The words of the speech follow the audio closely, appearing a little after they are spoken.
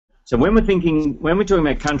So when we're talking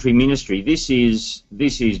about country ministry, this is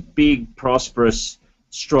big, prosperous,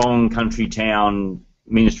 strong country town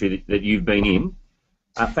ministry that you've been in.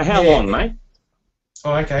 For how long, mate?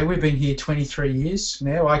 Oh, okay. We've been here 23 years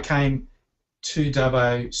now. I came to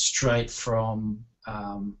Dubbo straight from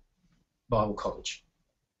Bible college.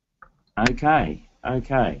 Okay.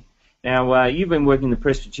 Now you've been working in the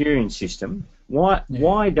Presbyterian system. Why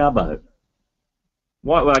Dubbo?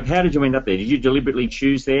 How did you end up there? Did you deliberately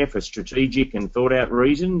choose there for strategic and thought-out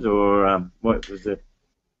reasons, or what was the?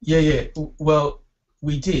 Yeah. Well,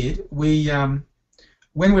 we did. When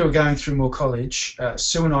we were going through Moore College,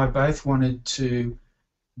 Sue and I both wanted to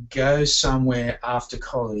go somewhere after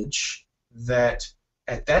college that,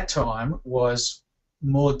 at that time, was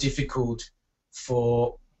more difficult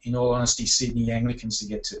for, in all honesty, Sydney Anglicans to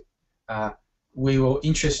get to. We were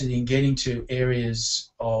interested in getting to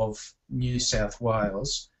areas of New South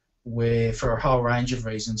Wales where, for a whole range of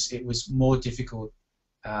reasons, it was more difficult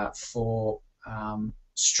for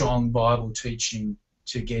strong Bible teaching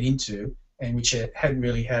to get into, and which hadn't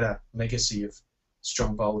really had a legacy of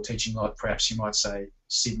strong Bible teaching like perhaps you might say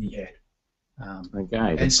Sydney had.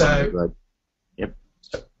 Okay. And so, yep.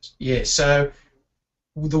 Yeah, so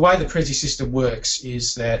the way the Prezi system works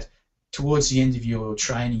is that towards the end of your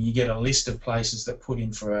training, you get a list of places that put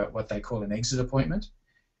in for what they call an exit appointment.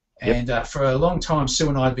 And for a long time, Sue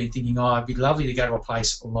and I had been thinking, it'd be lovely to go to a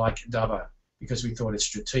place like Dubbo, because we thought it's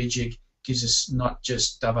strategic, gives us not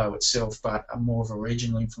just Dubbo itself, but more of a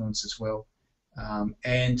regional influence as well.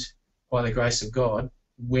 And by the grace of God,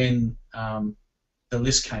 when the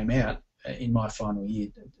list came out in my final year,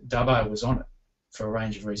 Dubbo was on it for a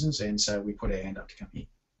range of reasons, and so we put our hand up to come here.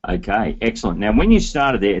 Okay, excellent. Now, when you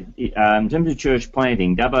started there, in terms of church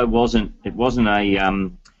planting, Dubbo wasn't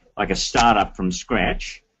a like a startup from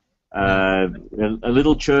scratch. A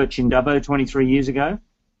little church in Dubbo 23 years ago.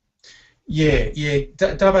 Yeah.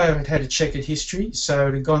 Dubbo had a checkered history, so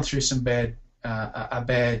it had gone through some a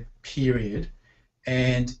bad period,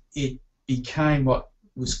 and it became what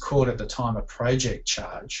was called at the time a project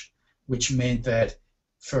charge, which meant that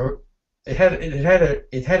it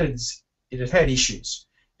had issues.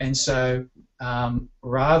 And so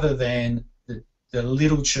rather than the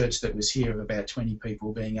little church that was here of about 20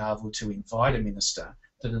 people being able to invite a minister,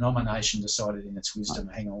 the denomination decided in its wisdom,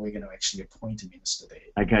 hang on, we're going to actually appoint a minister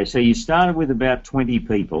there. Okay, so you started with about 20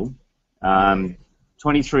 people.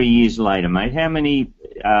 23 years later, mate, how many,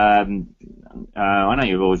 I know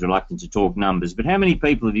you're always reluctant to talk numbers, but how many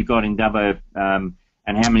people have you got in Dubbo and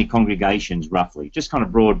how many congregations roughly? Just kind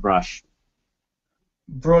of broad brush.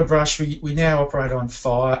 Broad brush, we now operate on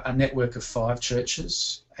a network of 5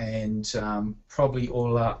 churches, and probably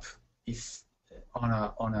all up, if on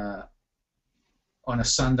a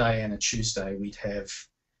Sunday and a Tuesday, we'd have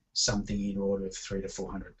something in order of 300 to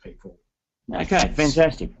 400 people. Okay,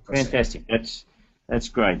 fantastic. That's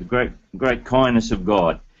great. The great kindness of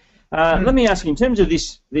God. Let me ask you, in terms of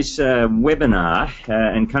this webinar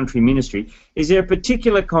and country ministry, is there a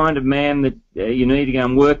particular kind of man that you need to go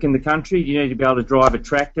and work in the country? Do you need to be able to drive a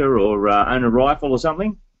tractor or own a rifle or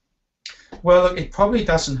something? Well, look, it probably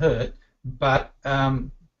doesn't hurt, but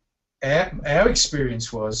our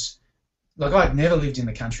experience was, like, I'd never lived in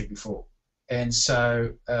the country before, and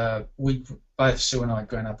so both Sue and I had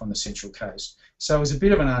grown up on the Central Coast, so it was a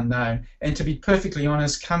bit of an unknown. And to be perfectly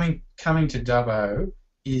honest, coming to Dubbo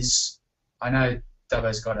is, I know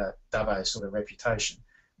Dubbo's got a Dubbo sort of reputation,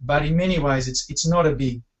 but in many ways it's not a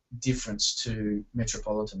big difference to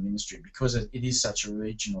metropolitan ministry because it is such a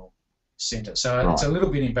regional centre. So It's a little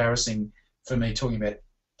bit embarrassing for me talking about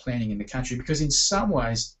planning in the country, because in some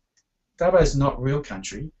ways Dubbo's not real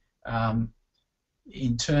country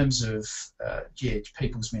in terms of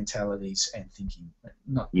people's mentalities and thinking.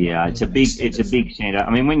 It's a big centre.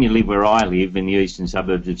 I mean, when you live where I live in the eastern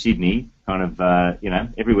suburbs of Sydney, kind of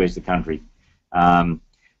everywhere's the country.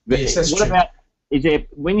 Yes, that's true. About, is there,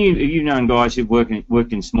 when you've known guys who've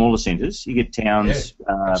worked in smaller centres, you get towns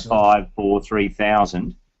 5, 4,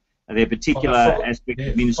 3,000. Are there particular aspects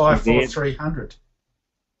of ministry 5, 4, there? 300.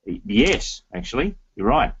 Yes, actually, you're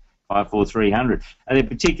right. 5, 4, 300. Are there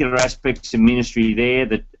particular aspects of ministry there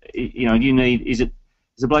that you need? Does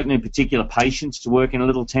a bloke need particular patience to work in a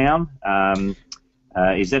little town?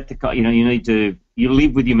 Is that the you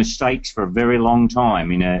live with your mistakes for a very long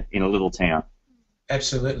time in a little town?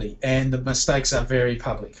 Absolutely, and the mistakes are very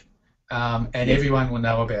public, and everyone will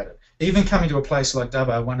know about it. Even coming to a place like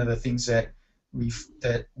Dubbo, one of the things that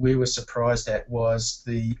we were surprised at was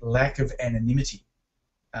the lack of anonymity.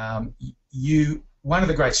 One of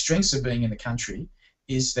the great strengths of being in the country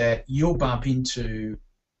is that you'll bump into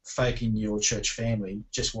folk in your church family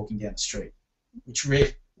just walking down the street, which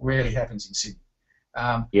rarely happens in Sydney.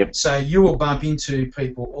 Yep. So you will bump into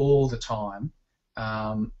people all the time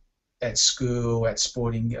at school, at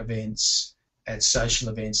sporting events, at social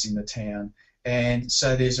events in the town, and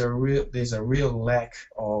so there's a real lack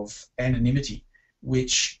of anonymity,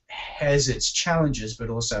 which has its challenges but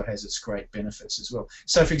also has its great benefits as well.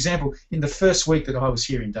 So, for example, in the first week that I was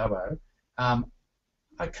here in Dubbo,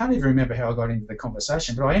 I can't even remember how I got into the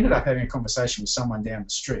conversation, but I ended up having a conversation with someone down the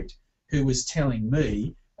street who was telling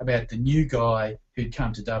me about the new guy who'd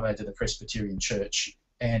come to Dubbo to the Presbyterian Church,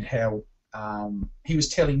 and how he was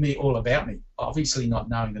telling me all about me, obviously not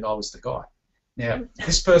knowing that I was the guy. Now,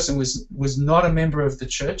 this person was not a member of the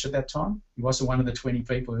church at that time. He wasn't one of the 20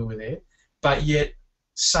 people who were there, but yet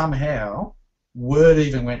somehow word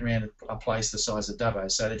even went around a place the size of Dubbo,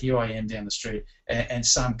 so that here I am down the street and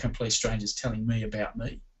some complete strangers telling me about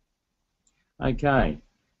me. Okay.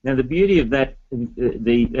 Now the beauty of that,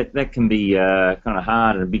 that can be kind of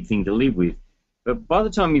hard and a big thing to live with, but by the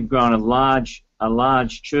time you've grown a large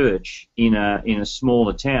church in a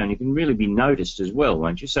smaller town, you can really be noticed as well,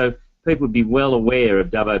 won't you? So people would be well aware of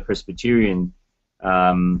Dubbo Presbyterian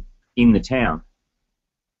in the town.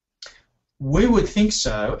 We would think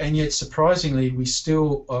so, and yet surprisingly, we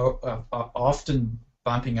still are often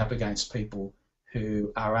bumping up against people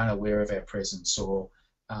who are unaware of our presence, or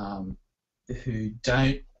who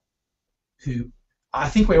I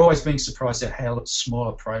think we're always being surprised at how small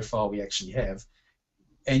a profile we actually have,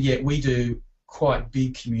 and yet we do quite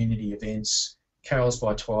big community events, carols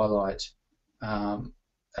by twilight,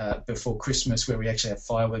 before Christmas, where we actually have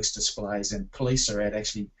fireworks displays, and police are out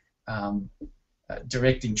actually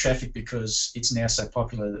directing traffic, because it's now so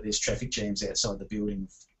popular that there's traffic jams outside the building,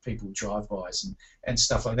 people drive-bys and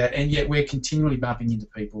stuff like that, and yet we're continually bumping into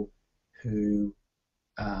people who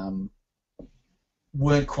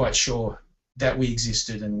weren't quite sure that we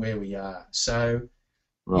existed and where we are. So,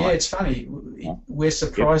 right. Yeah, it's funny. We're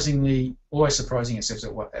surprisingly always surprising ourselves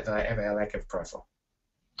at our lack of profile.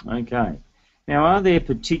 Okay. Now, are there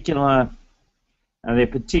particular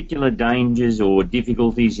dangers or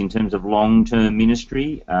difficulties in terms of long-term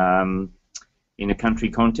ministry in a country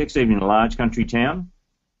context, even in a large country town?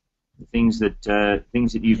 Things that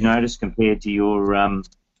you've noticed compared to your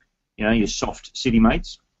your soft city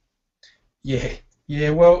mates? Yeah.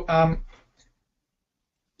 Well,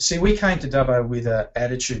 see, we came to Dubbo with an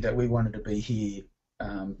attitude that we wanted to be here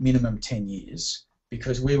minimum 10 years,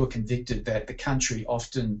 because we were convicted that the country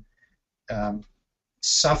often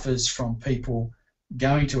suffers from people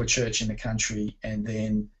going to a church in the country and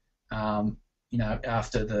then,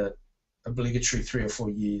 after the obligatory 3 or 4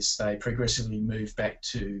 years, they progressively move back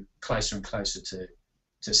to closer and closer to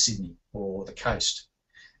Sydney or the coast.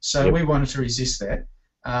 So yep. We wanted to resist that.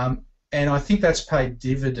 And I think that's paid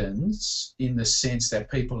dividends in the sense that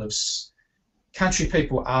country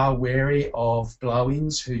people are wary of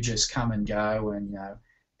blow-ins who just come and go,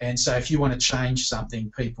 and so if you want to change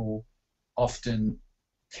something, people often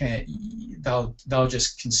they'll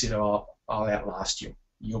just consider, I'll outlast you.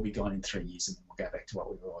 You'll be gone in 3 years, and then we'll go back to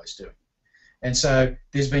what we were always doing. And so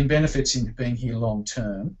there's been benefits in being here long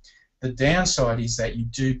term. The downside is that you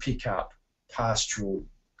do pick up pastoral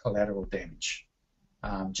collateral damage.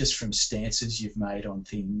 Just from stances you've made on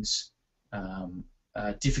things,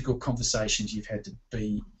 difficult conversations you've had to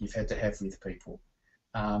have with people.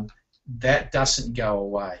 That doesn't go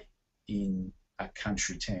away in a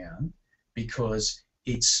country town, because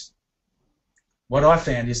what I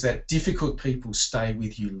found is that difficult people stay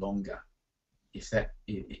with you longer. In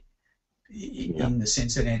the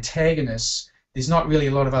sense that antagonists, there's not really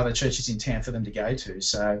a lot of other churches in town for them to go to,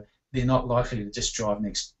 so they're not likely to just drive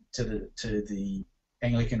next to the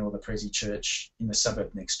Anglican or the Prezi church in the suburb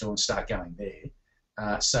next door and start going there.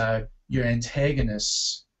 So your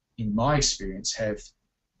antagonists, in my experience, have,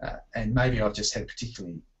 and maybe I've just had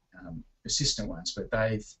particularly persistent ones, but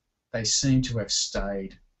they seem to have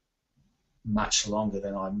stayed much longer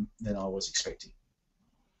than I was expecting.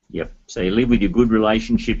 Yep. So you live with your good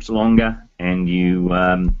relationships longer, and you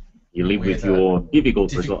live with your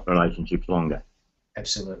difficult relationships longer.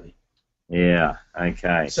 Absolutely. Yeah.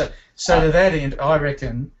 Okay. So to that end, I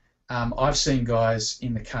reckon I've seen guys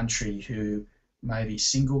in the country who may be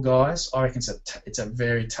single guys. I reckon it's a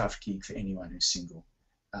very tough gig for anyone who's single.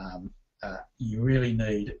 You really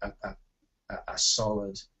need a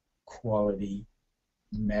solid, quality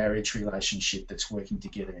marriage relationship that's working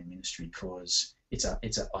together in ministry, because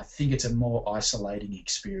I think it's a more isolating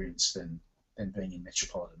experience than being in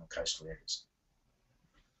metropolitan or coastal areas.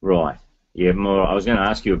 Right. Yeah, I was going to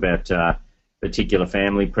ask you about particular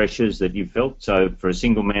family pressures that you felt. So for a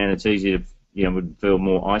single man, it's easy to, would feel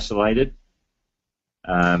more isolated.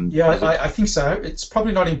 Yeah, I think so. It's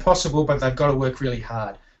probably not impossible, but they've got to work really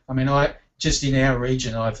hard. I mean, just in our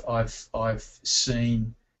region, I've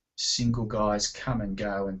seen single guys come and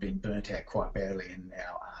go and been burnt out quite badly, and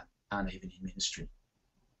now aren't even in ministry.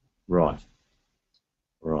 Right.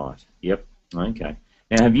 Right. Yep. Okay.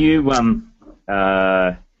 Now, have you one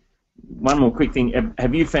more quick thing?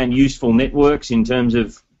 Have you found useful networks in terms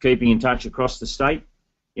of keeping in touch across the state?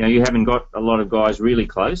 You know, you haven't got a lot of guys really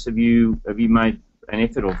close. Have you made an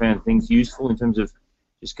effort or found things useful in terms of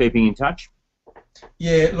just keeping in touch?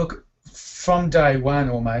 Yeah. Look, from day one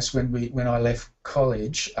almost, when I left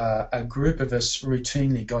college, a group of us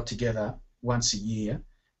routinely got together once a year,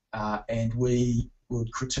 and we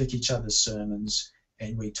would critique each other's sermons,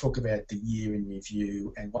 and we talk about the year in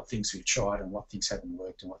review and what things we've tried and what things haven't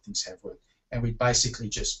worked and what things have worked. And we basically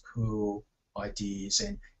just pool ideas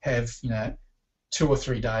and have, 2 or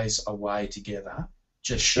 3 days away together,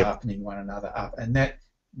 just sharpening one another up. And that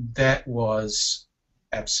was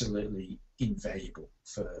absolutely invaluable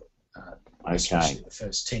for especially the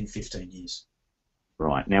first 10, 15 years.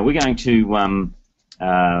 Right. Now we're going to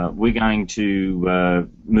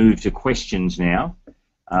move to questions now.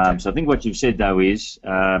 So I think what you've said though is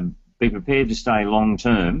be prepared to stay long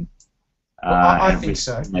term. Well, I think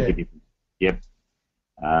so. Yep.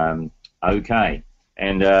 Okay.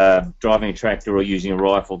 And driving a tractor or using a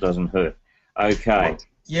rifle doesn't hurt. Okay.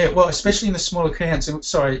 Yeah. Well, especially in the smaller towns.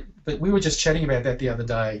 Sorry, but we were just chatting about that the other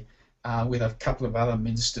day with a couple of other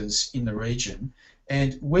ministers in the region,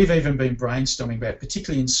 and we've even been brainstorming about,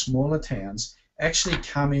 particularly in smaller towns, actually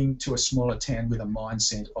coming to a smaller town with a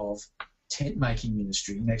mindset of tent making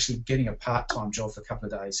ministry and actually getting a part-time job for a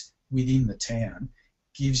couple of days within the town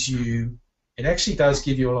actually does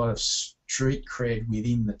give you a lot of street cred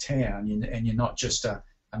within the town, and you're not just a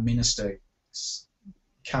minister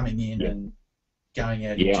coming in and going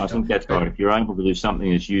out. Yeah, I think that's right. If you're able to do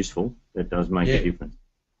something that's useful, that does make a difference.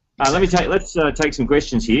 Let's take some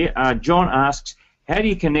questions here. John asks, how do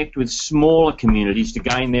you connect with smaller communities to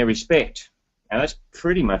gain their respect? Now that's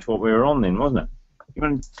pretty much what we were on then, wasn't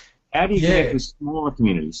it? How do you connect with smaller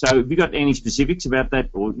communities? So have you got any specifics about that,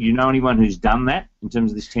 or you know anyone who's done that in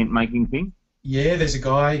terms of this tent making thing? Yeah, there's a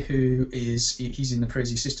guy he's in the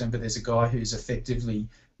Prezi system, but there's a guy who's effectively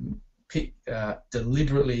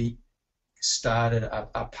deliberately started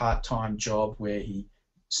a part-time job where he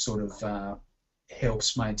sort of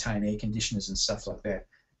helps maintain air conditioners and stuff like that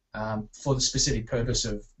for the specific purpose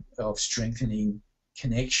of strengthening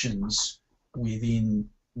connections within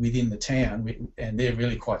the town, and they're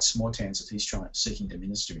really quite small towns that he's seeking to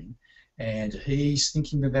minister in, and he's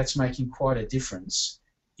thinking that that's making quite a difference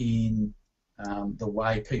in the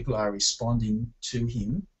way people are responding to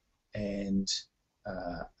him and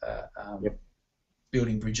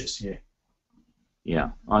building bridges.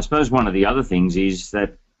 Yeah, I suppose one of the other things is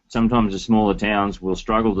that sometimes the smaller towns will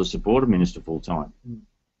struggle to support a minister full time.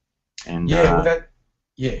 And exactly.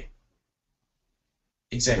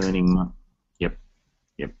 Yep.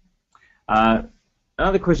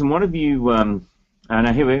 Another question. What have you?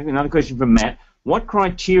 Another question from Matt. What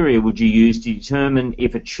criteria would you use to determine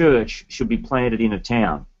if a church should be planted in a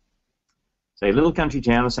town? Say a little country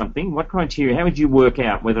town or something. What criteria? How would you work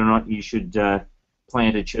out whether or not you should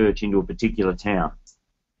plant a church into a particular town?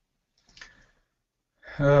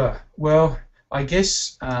 Well, I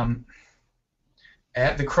guess the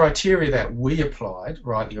criteria that we applied,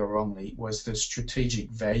 rightly or wrongly, was the strategic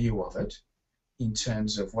value of it in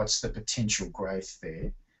terms of what's the potential growth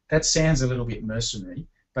there. That sounds a little bit mercenary,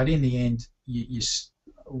 but in the end,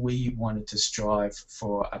 we wanted to strive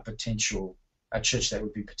for a church that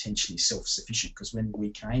would be potentially self-sufficient, because when we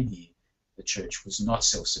came here, the church was not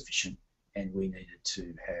self-sufficient, and we needed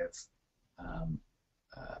to have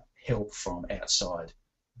help from outside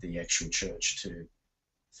the actual church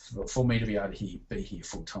for me to be able to be here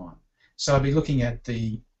full time. So I'd be looking at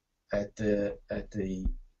the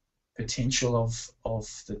potential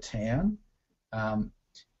of the town.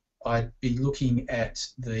 I'd be looking at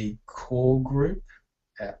the core group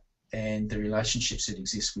and the relationships that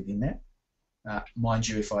exist within that. Mind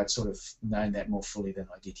you, if I'd sort of known that more fully than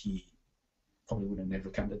I did here, probably would have never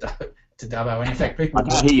come to Dubbo. And in fact, people... I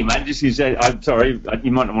can't hear you, mate. Just you say, I'm sorry,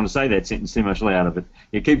 you might not want to say that sentence too much louder, but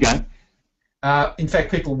yeah, keep going. In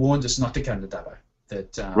fact, people warned us not to come to Dubbo.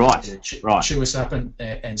 That chew us up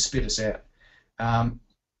and spit us out.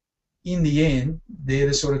 In the end, they're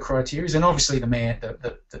the sort of criteria, and obviously the man,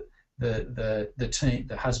 the team,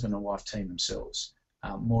 the husband and wife team themselves,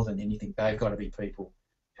 more than anything, they've got to be people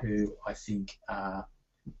who I think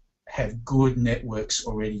have good networks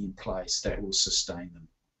already in place that will sustain them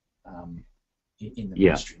in the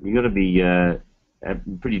ministry. You've got to be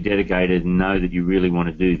pretty dedicated and know that you really want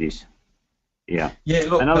to do this. Yeah. Yeah,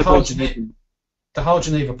 look, Another question. The whole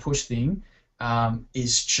Geneva push thing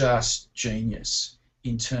is just genius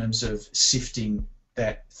in terms of sifting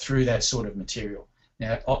that through that sort of material.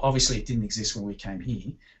 Now, obviously, it didn't exist when we came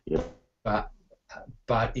here, Yeah. but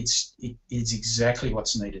it's exactly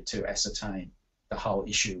what's needed to ascertain the whole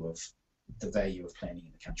issue of the value of planning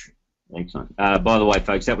in the country. Excellent. By the way,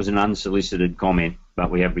 folks, that was an unsolicited comment,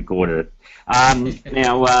 but we have recorded it.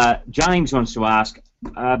 Now, James wants to ask,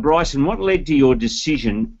 Bryson, what led to your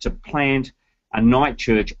decision to plant a night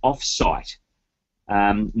church off-site?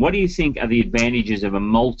 What do you think are the advantages of a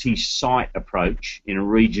multi-site approach in a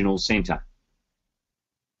regional centre?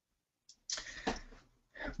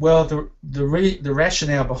 Well, the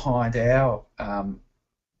rationale behind our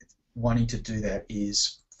wanting to do that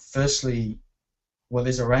is, firstly, well,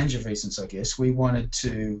 there's a range of reasons, I guess. We wanted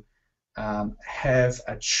to have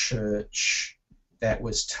a church that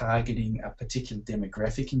was targeting a particular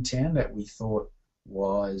demographic in town that we thought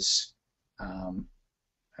was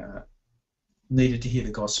needed to hear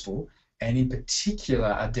the gospel, and in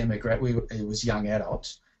particular a demographic, it was young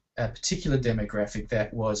adults, a particular demographic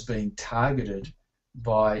that was being targeted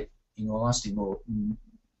by, in all honesty, more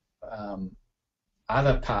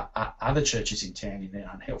other churches in town in an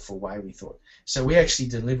unhelpful way, we thought. So we actually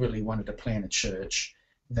deliberately wanted to plan a church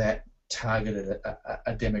that targeted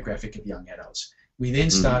a demographic of young adults. We then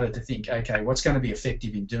started to think, okay, what's going to be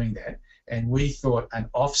effective in doing that? And we thought an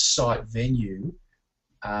off-site venue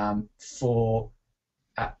for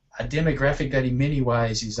a demographic that in many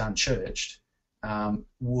ways is unchurched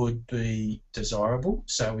would be desirable.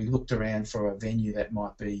 So we looked around for a venue that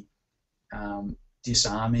might be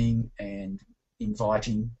disarming and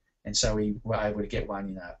inviting, and so we were able to get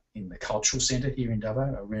one in the cultural centre here in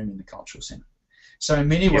Dubbo, a room in the cultural centre. So in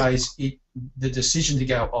many ways, the decision to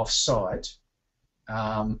go off-site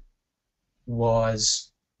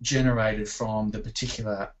was generated from the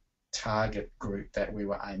particular target group that we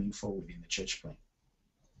were aiming for within the church plan.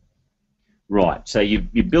 Right, so you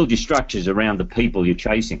build your structures around the people you're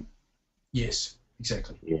chasing. Yes,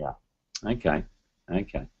 exactly. Yeah. Okay.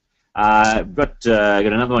 Got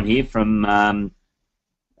another one here from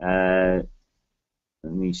let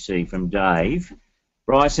me see, from Dave.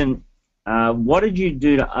 Bryson, what did you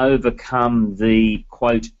do to overcome the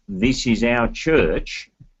quote "this is our church"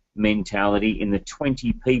 mentality in the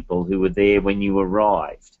 20 people who were there when you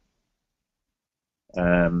arrived?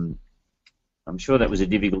 I'm sure that was a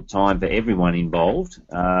difficult time for everyone involved.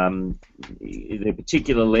 Are there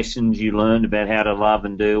particular lessons you learned about how to love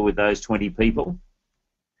and deal with those 20 people?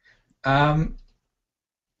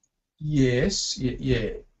 Yes,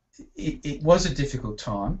 yeah. It was a difficult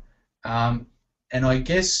time, and I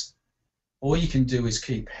guess all you can do is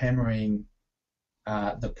keep hammering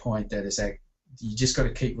the point that you just got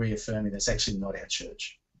to keep reaffirming that's actually not our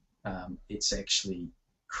church. It's actually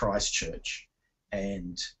Christ's church,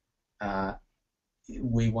 and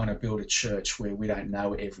we want to build a church where we don't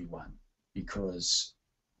know everyone, because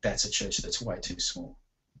that's a church that's way too small,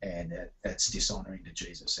 and that's dishonouring to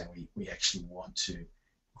Jesus, and we actually want to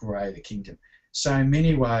grow the kingdom. So in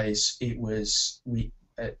many ways, it was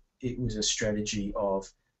a strategy of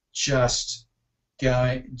just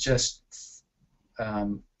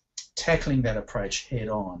tackling that approach head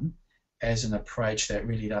on as an approach that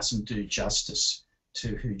really doesn't do justice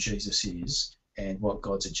to who Jesus is and what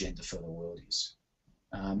God's agenda for the world is.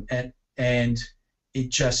 And it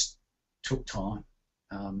just took time,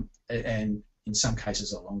 and in some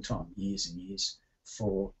cases a long time, years and years,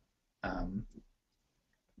 for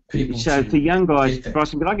people. So for young guys,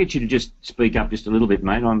 Bryson, could I get you to just speak up just a little bit,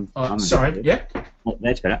 mate? I'm sorry. Yeah. Oh,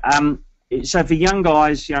 that's better. So for young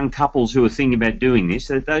guys, young couples who are thinking about doing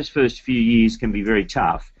this, those first few years can be very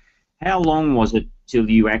tough. How long was it till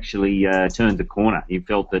you actually turned the corner? You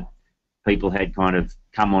felt that people had kind of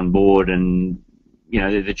come on board, and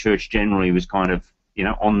the church generally was kind of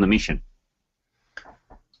on the mission.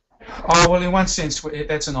 Oh, well, in one sense,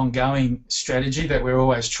 that's an ongoing strategy that we're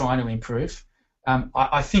always trying to improve.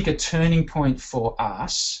 I think a turning point for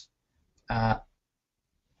us. Well,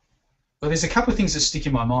 there's a couple of things that stick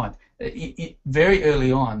in my mind. Very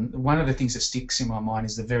early on, one of the things that sticks in my mind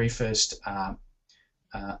is the very first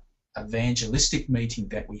evangelistic meeting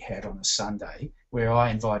that we had on a Sunday, where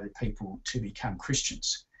I invited people to become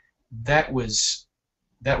Christians. That was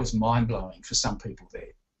mind-blowing for some people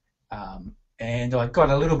there. And I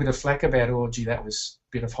got a little bit of flack about, oh, gee, that was a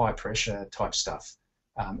bit of high-pressure type stuff,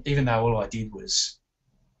 even though all I did was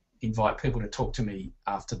invite people to talk to me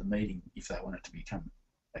after the meeting if they wanted to become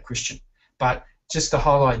a Christian. But just the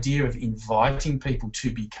whole idea of inviting people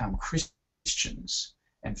to become Christians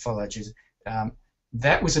and follow Jesus,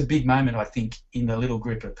 that was a big moment, I think, in the little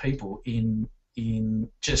group of people, in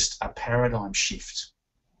just a paradigm shift,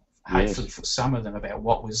 hopefully for some of them, about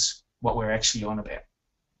what we're actually on about.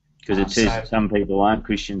 Because it says some people aren't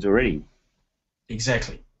Christians already.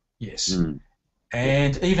 Exactly, yes.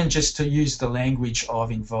 And even just to use the language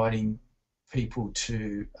of inviting people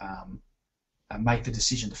to make the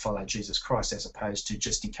decision to follow Jesus Christ, as opposed to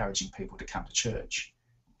just encouraging people to come to church.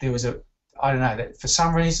 There was I don't know, that for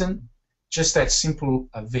some reason, just that simple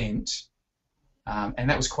event, and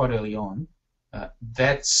that was quite early on,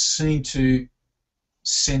 that seemed to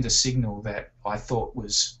send a signal that I thought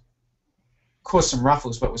caused some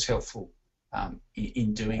ruffles, but was helpful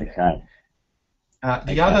in doing that.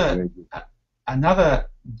 Another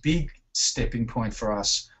big stepping point for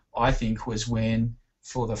us, I think, was when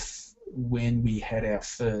we had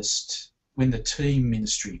when the team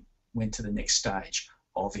ministry went to the next stage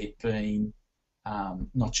of it being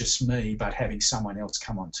not just me, but having someone else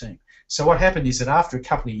come on team. So what happened is that after a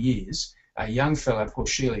couple of years, a young fellow, Paul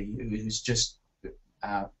Shealy, who's just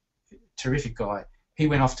a terrific guy, he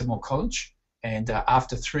went off to Moore College, and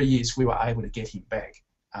after 3 years, we were able to get him back.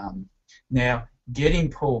 Now, getting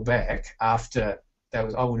Paul back after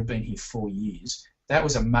I would have been here 4 years. That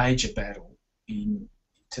was a major battle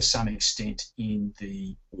to some extent in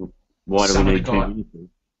the. Why do we need to?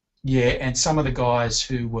 Yeah, and some of the guys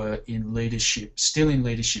who were in leadership, still in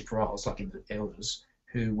leadership roles, like in the elders,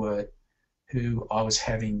 who I was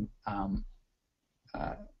having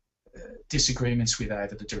disagreements with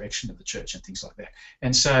over the direction of the church and things like that.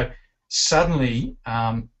 And so suddenly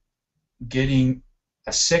getting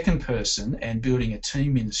a second person and building a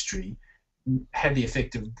team ministry had the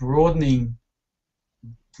effect of broadening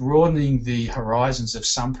the horizons of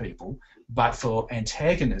some people, but for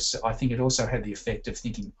antagonists, I think it also had the effect of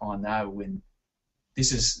thinking, oh no, when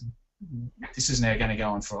this is now going to go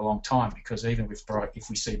on for a long time, because even if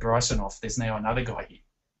we see Bryson off, there's now another guy here.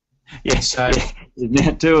 Yes, so, there's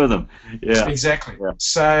now two of them. Yeah, exactly. Yeah.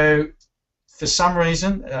 So for some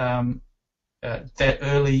reason, that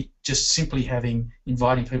early, just simply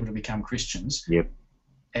inviting people to become Christians. Yep.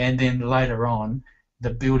 And then later on,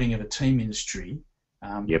 the building of a team ministry.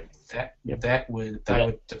 That were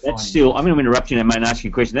defining. That's still. I'm going to interrupt you now, mate, and ask you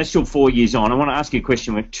a question. That's still 4 years on. I want to ask you a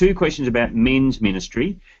question. We have two questions about men's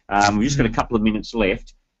ministry. We've just got a couple of minutes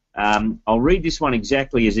left. I'll read this one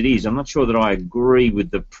exactly as it is. I'm not sure that I agree with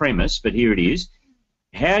the premise, but here it is.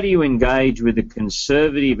 How do you engage with the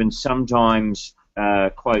conservative and sometimes,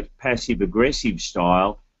 quote, passive-aggressive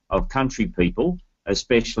style of country people,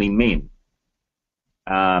 especially men?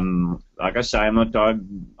 Like I say,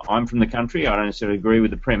 I'm from the country. I don't necessarily agree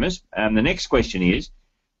with the premise. The next question is,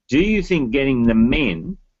 do you think getting the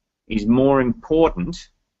men is more important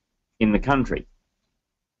in the country?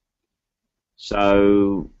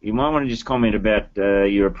 So you might want to just comment about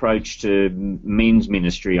your approach to men's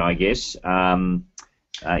ministry, I guess, in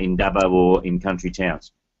Dubbo or in country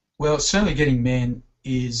towns. Well, certainly getting men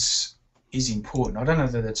is important. I don't know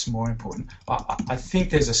that it's more important. I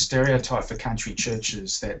think there's a stereotype for country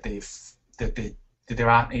churches that there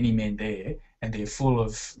aren't any men there, and they're full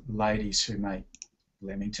of ladies who make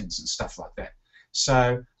lamingtons and stuff like that.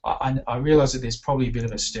 So I realise that there's probably a bit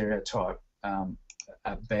of a stereotype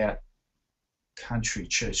about country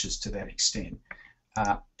churches to that extent,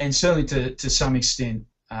 and certainly to some extent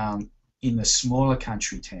in the smaller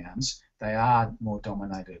country towns, they are more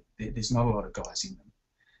dominated. There's not a lot of guys in them.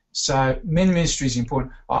 So men's ministry is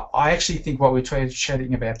important. I actually think what we were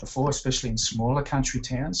chatting about before, especially in smaller country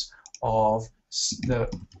towns, of the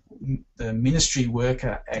ministry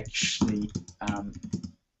worker actually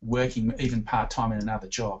working even part-time in another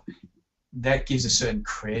job, that gives a certain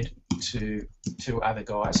cred to other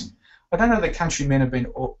guys. I don't know that country men have been,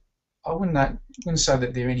 I wouldn't say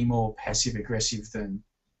that they're any more passive-aggressive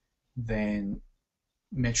than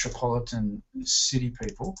metropolitan city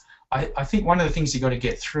people. I think one of the things you've got to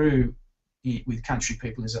get through with country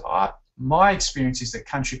people is that my experience is that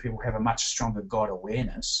country people have a much stronger God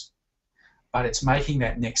awareness, but it's making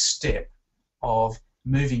that next step of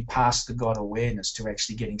moving past the God awareness to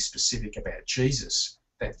actually getting specific about Jesus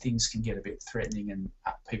that things can get a bit threatening and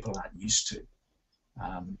people aren't used to.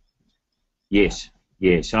 Yes.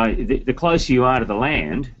 So the closer you are to the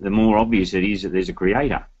land, the more obvious it is that there's a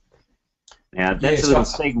creator. Now that's a little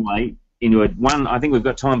segue into one. I think we've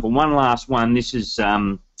got time for one last one. This is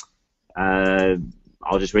I'll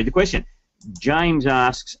just read the question. James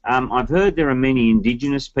asks, I've heard there are many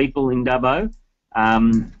Indigenous people in Dubbo.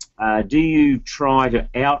 Do you try to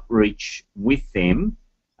outreach with them?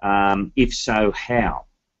 If so, how?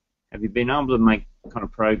 Have you been able to make kind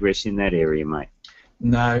of progress in that area, mate?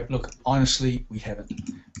 No, look, honestly, we haven't.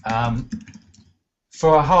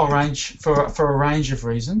 for a whole range, for a range of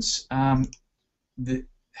reasons.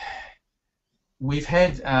 We've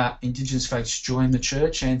had Indigenous folks join the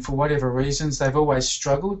church, and for whatever reasons, they've always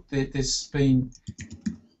struggled. There's been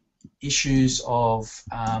issues of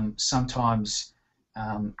sometimes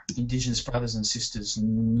Indigenous brothers and sisters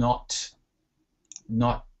not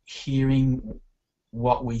hearing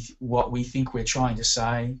what we think we're trying to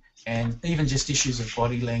say, and even just issues of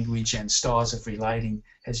body language and styles of relating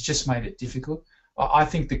has just made it difficult. I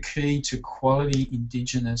think the key to quality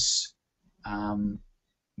Indigenous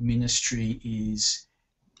ministry is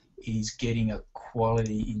getting a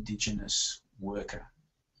quality Indigenous worker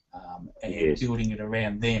and Yes. building it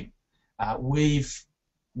around them. We've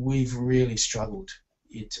really struggled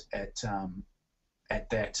at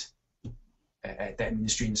that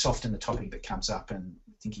ministry, and it's often the topic that comes up, and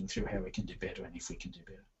thinking through how we can do better and if we can do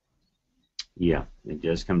better. Yeah, it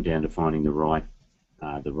does come down to finding the right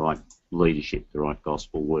leadership, the right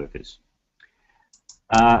gospel workers.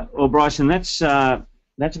 Well, Bryson, that's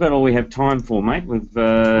about all we have time for, mate. We've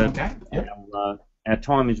Okay. Yep. our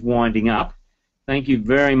time is winding up. Thank you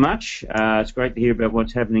very much. It's great to hear about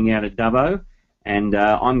what's happening out at Dubbo, and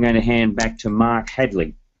I'm going to hand back to Mark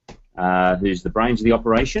Hadley, who's the brains of the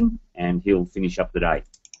operation, and he'll finish up the day.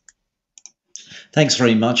 Thanks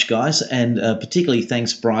very much, guys, and particularly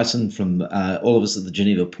thanks, Bryson, from all of us at the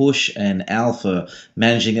Geneva Push, and Al for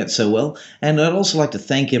managing it so well. And I'd also like to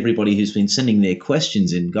thank everybody who's been sending their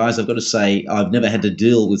questions in. Guys, I've got to say, I've never had to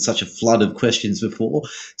deal with such a flood of questions before,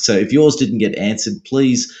 so if yours didn't get answered,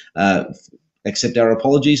 please accept our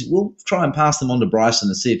apologies. We'll try and pass them on to Bryson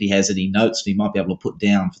and see if he has any notes he might be able to put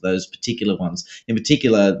down for those particular ones. In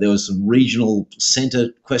particular, there was some regional centre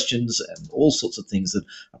questions and all sorts of things that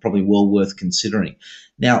are probably well worth considering.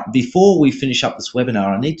 Now, before we finish up this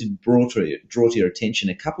webinar, I need to draw to your attention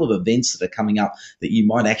a couple of events that are coming up that you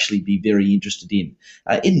might actually be very interested in.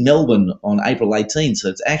 In Melbourne on April 18, so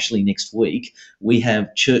it's actually next week, we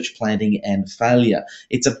have church planting and failure.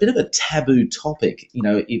 It's a bit of a taboo topic,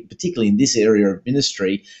 particularly in this area of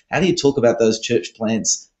ministry. How do you talk about those church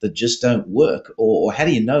plants that just don't work, or how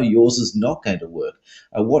do you know yours is not going to work?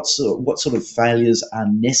 What sort of failures are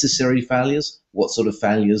necessary failures? What sort of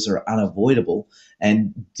failures are unavoidable?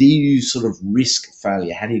 And do you sort of risk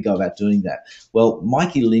failure? How do you go about doing that? Well,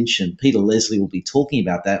 Mikey Lynch and Peter Leslie will be talking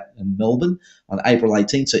about that in Melbourne on April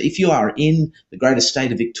 18th. So if you are in the greater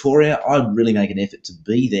state of Victoria, I'd really make an effort to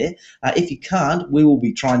be there. If you can't, we will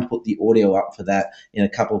be trying to put the audio up for that in a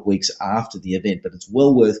couple of weeks after the event, but it's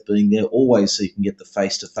well worth being there always so you can get the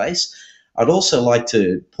face-to-face. I'd also like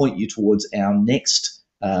to point you towards our next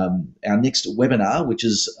webinar, which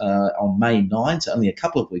is on May 9th, only a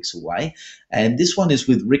couple of weeks away. And this one is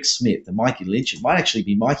with Rick Smith and Mikey Lynch. It might actually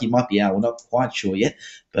be Mikey, might be Al, we're not quite sure yet.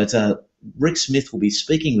 But Rick Smith will be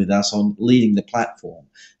speaking with us on leading the platform.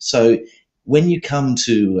 So when you come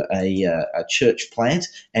to a church plant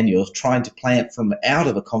and you're trying to plant from out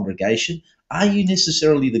of a congregation, are you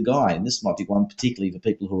necessarily the guy? And this might be one particularly for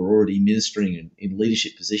people who are already ministering in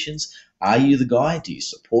leadership positions. Are you the guy? Do you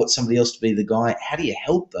support somebody else to be the guy? How do you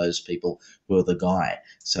help those people who are the guy,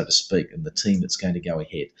 so to speak, and the team that's going to go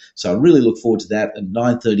ahead? So I really look forward to that at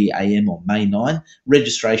 9:30 a.m. on May 9.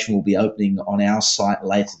 Registration will be opening on our site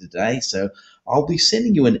later today. So I'll be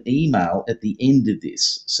sending you an email at the end of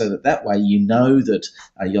this so that way you know that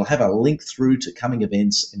you'll have a link through to coming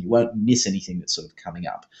events and you won't miss anything that's sort of coming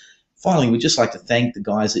up. Finally, we'd just like to thank the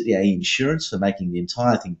guys at EA Insurance for making the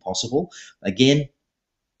entire thing possible. Again,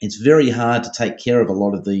 it's very hard to take care of a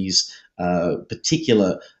lot of these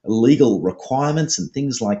particular legal requirements and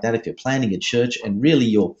things like that if you're planning a church and really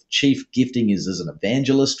your chief gifting is as an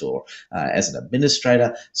evangelist or as an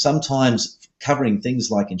administrator. Sometimes covering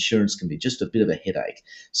things like insurance can be just a bit of a headache.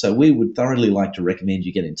 So we would thoroughly like to recommend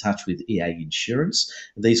you get in touch with EA Insurance.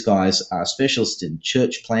 These guys are specialists in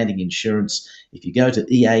church planting insurance. If you go to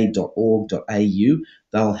ea.org.au,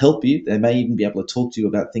 they'll help you. They may even be able to talk to you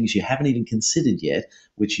about things you haven't even considered yet,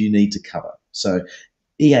 which you need to cover. So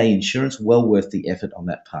EA Insurance, well worth the effort on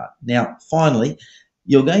that part. Now, finally,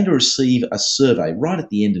 you're going to receive a survey right at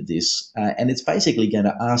the end of this, and it's basically going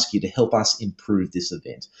to ask you to help us improve this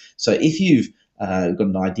event. So if you've got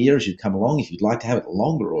an idea as you come along, if you'd like to have it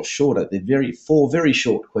longer or shorter, they're four very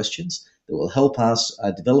short questions that will help us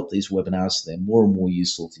develop these webinars so they're more and more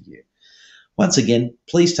useful to you. Once again,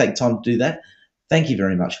 please take time to do that. Thank you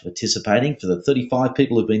very much for participating. For the 35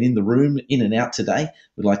 people who've been in the room, in and out today,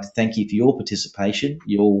 we'd like to thank you for your participation.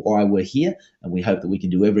 You're why we're here, and we hope that we can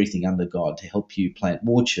do everything under God to help you plant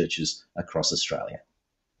more churches across Australia.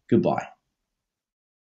 Goodbye.